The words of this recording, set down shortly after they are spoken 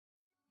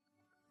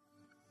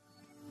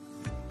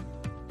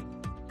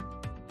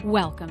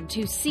Welcome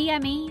to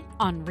CME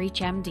on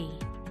ReachMD.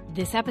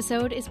 This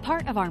episode is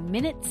part of our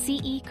Minute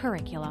CE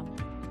curriculum.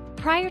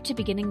 Prior to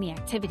beginning the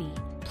activity,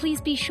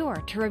 please be sure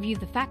to review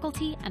the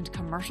faculty and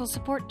commercial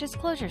support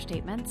disclosure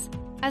statements,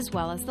 as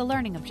well as the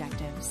learning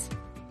objectives.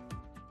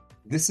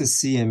 This is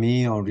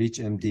CME on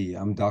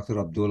ReachMD. I'm Dr.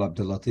 Abdul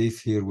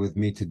Abdellatif. Here with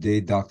me today,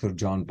 Dr.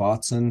 John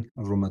Botson,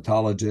 a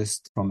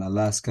rheumatologist from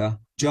Alaska.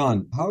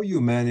 John, how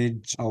you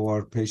manage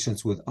our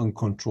patients with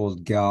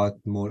uncontrolled gout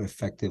more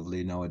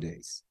effectively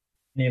nowadays?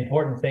 The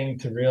important thing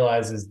to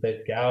realize is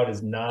that gout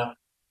is not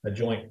a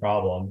joint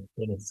problem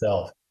in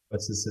itself.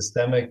 It's a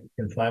systemic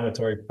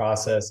inflammatory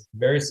process,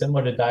 very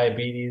similar to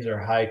diabetes or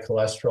high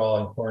cholesterol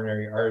and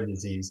coronary artery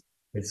disease.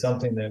 It's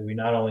something that we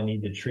not only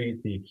need to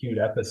treat the acute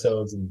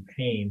episodes and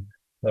pain,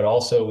 but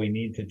also we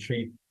need to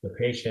treat the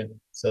patient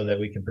so that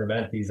we can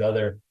prevent these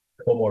other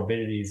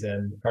comorbidities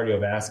and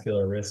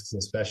cardiovascular risks,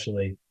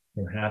 especially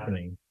from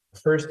happening.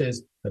 First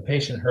is the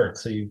patient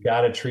hurts, so you've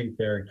got to treat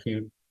their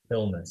acute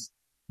illness.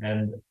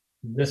 And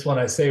this one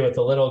I say with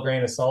a little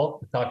grain of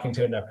salt, talking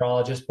to a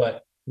nephrologist,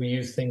 but we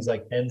use things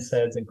like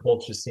NSAIDs and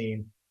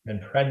colchicine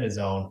and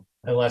prednisone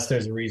unless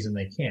there's a reason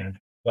they can't.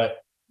 But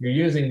you're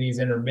using these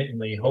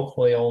intermittently,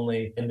 hopefully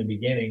only in the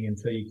beginning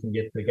until you can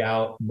get the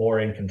gout more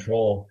in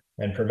control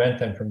and prevent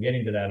them from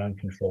getting to that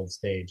uncontrolled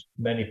stage.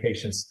 Many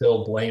patients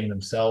still blame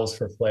themselves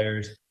for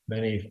flares.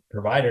 Many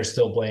providers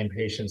still blame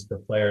patients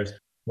for flares,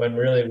 when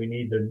really we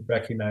need to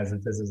recognize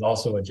that this is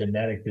also a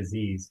genetic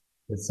disease.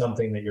 It's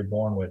something that you're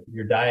born with.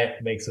 Your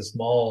diet makes a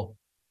small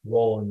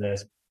role in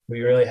this.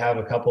 We really have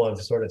a couple of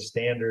sort of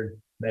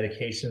standard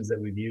medications that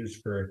we've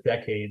used for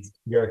decades,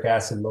 uric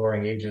acid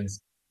lowering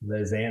agents, the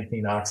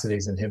xanthine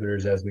oxidase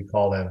inhibitors, as we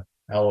call them,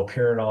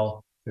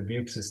 allopurinol,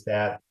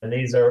 febuxostat. And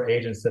these are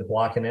agents that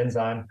block an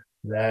enzyme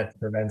that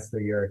prevents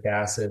the uric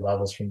acid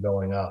levels from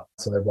going up.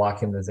 So they're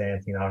blocking the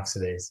xanthine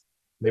oxidase.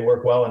 They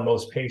work well in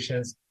most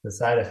patients. The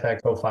side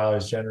effect profile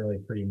is generally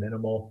pretty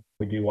minimal.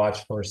 We do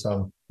watch for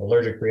some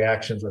allergic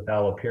reactions with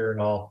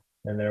allopurinol,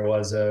 and there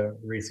was a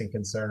recent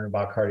concern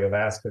about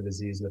cardiovascular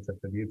disease with the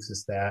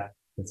febuxostat.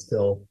 It's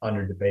still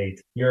under debate.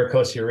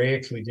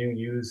 Uricose-urics we do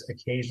use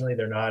occasionally.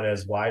 They're not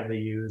as widely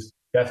used.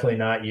 Definitely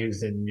not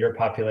used in your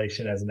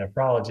population as a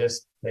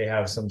nephrologist. They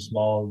have some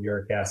small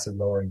uric acid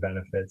lowering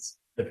benefits.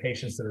 The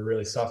patients that are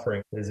really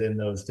suffering is in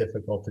those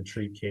difficult to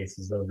treat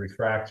cases, those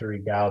refractory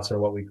gouts or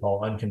what we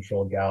call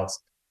uncontrolled gouts.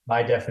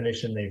 By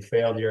definition, they've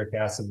failed uric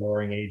acid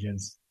lowering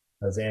agents,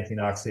 xanthine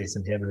oxidase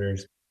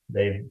inhibitors.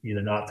 They've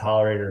either not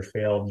tolerated or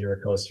failed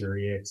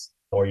uricose-urics,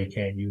 or you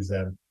can't use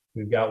them.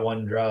 We've got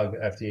one drug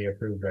FDA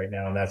approved right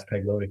now, and that's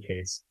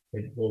pegloticase.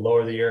 It will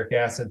lower the uric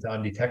acid to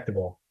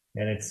undetectable,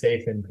 and it's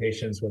safe in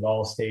patients with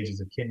all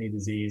stages of kidney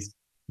disease.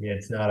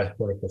 It's not a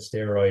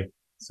corticosteroid,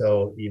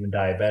 so even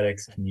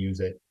diabetics can use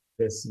it.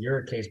 This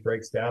uricase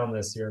breaks down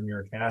the serum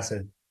uric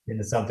acid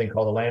into something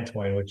called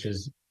allantoin, which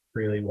is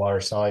freely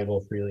water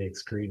soluble, freely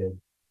excreted.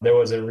 There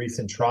was a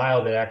recent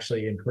trial that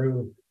actually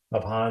improved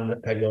upon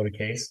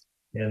pegloticase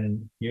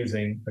in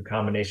using a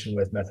combination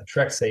with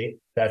methotrexate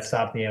that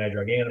stopped the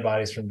anti-drug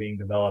antibodies from being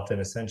developed and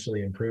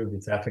essentially improved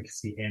its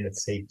efficacy and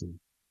its safety.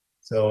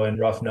 So in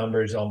rough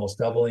numbers, almost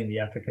doubling the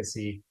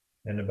efficacy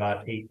and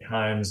about 8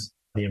 times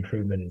the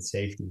improvement in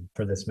safety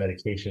for this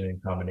medication in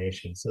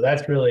combination. So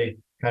that's really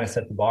kind of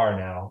set the bar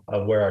now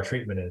of where our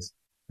treatment is.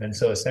 And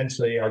so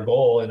essentially our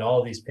goal in all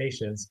of these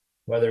patients,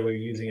 whether we're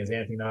using a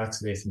xanthine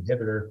oxidase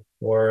inhibitor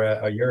or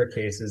a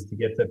uricase, is to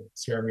get the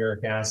serum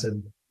uric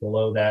acid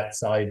below that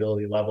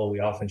solubility level. We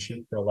often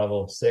shoot for a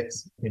level of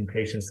 6. In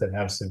patients that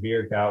have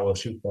severe gout, we'll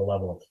shoot for a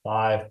level of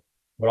 5.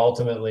 But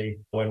ultimately,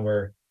 when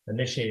we're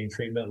initiating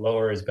treatment,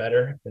 lower is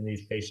better in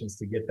these patients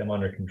to get them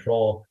under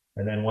control.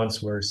 And then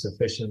once we're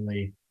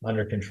sufficiently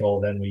under control,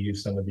 then we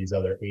use some of these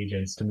other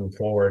agents to move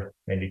forward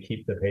and to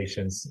keep the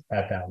patients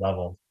at that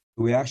level.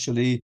 We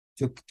actually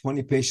took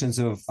 20 patients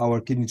of our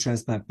kidney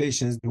transplant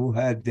patients who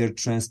had their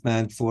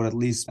transplant for at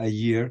least a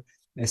year,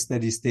 a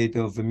steady state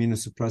of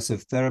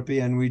immunosuppressive therapy,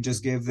 and we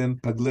just gave them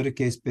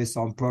pegloticase based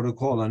on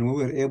protocol, and we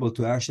were able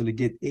to actually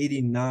get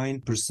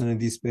 89% of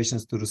these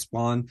patients to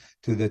respond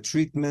to the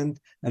treatment,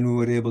 and we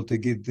were able to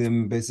get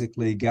them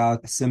basically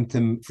gout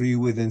symptom-free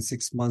within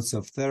 6 months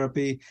of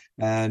therapy,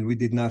 and we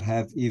did not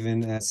have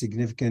even a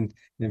significant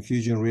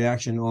infusion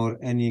reaction or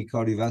any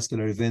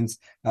cardiovascular events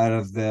out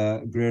of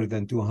the greater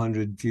than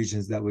 200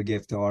 infusions that we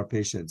gave to our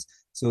patients.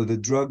 So the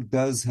drug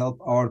does help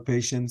our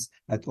patients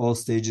at all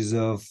stages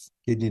of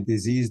kidney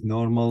disease,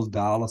 normal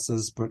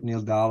dialysis,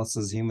 peritoneal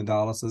dialysis,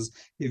 hemodialysis,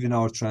 even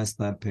our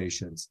transplant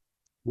patients.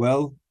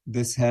 Well,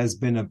 this has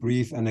been a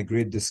brief and a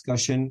great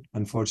discussion.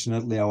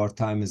 Unfortunately, our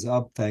time is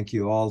up. Thank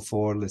you all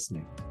for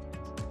listening.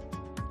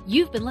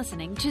 You've been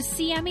listening to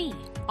CME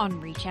on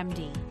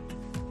ReachMD.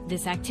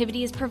 This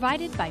activity is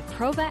provided by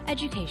Prova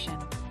Education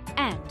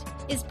and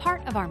is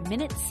part of our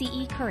Minute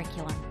CE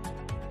curriculum.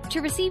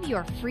 To receive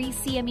your free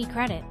CME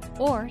credit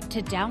or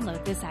to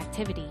download this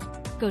activity,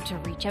 go to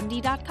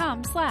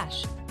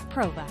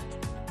reachmd.com/Prova.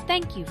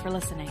 Thank you for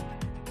listening.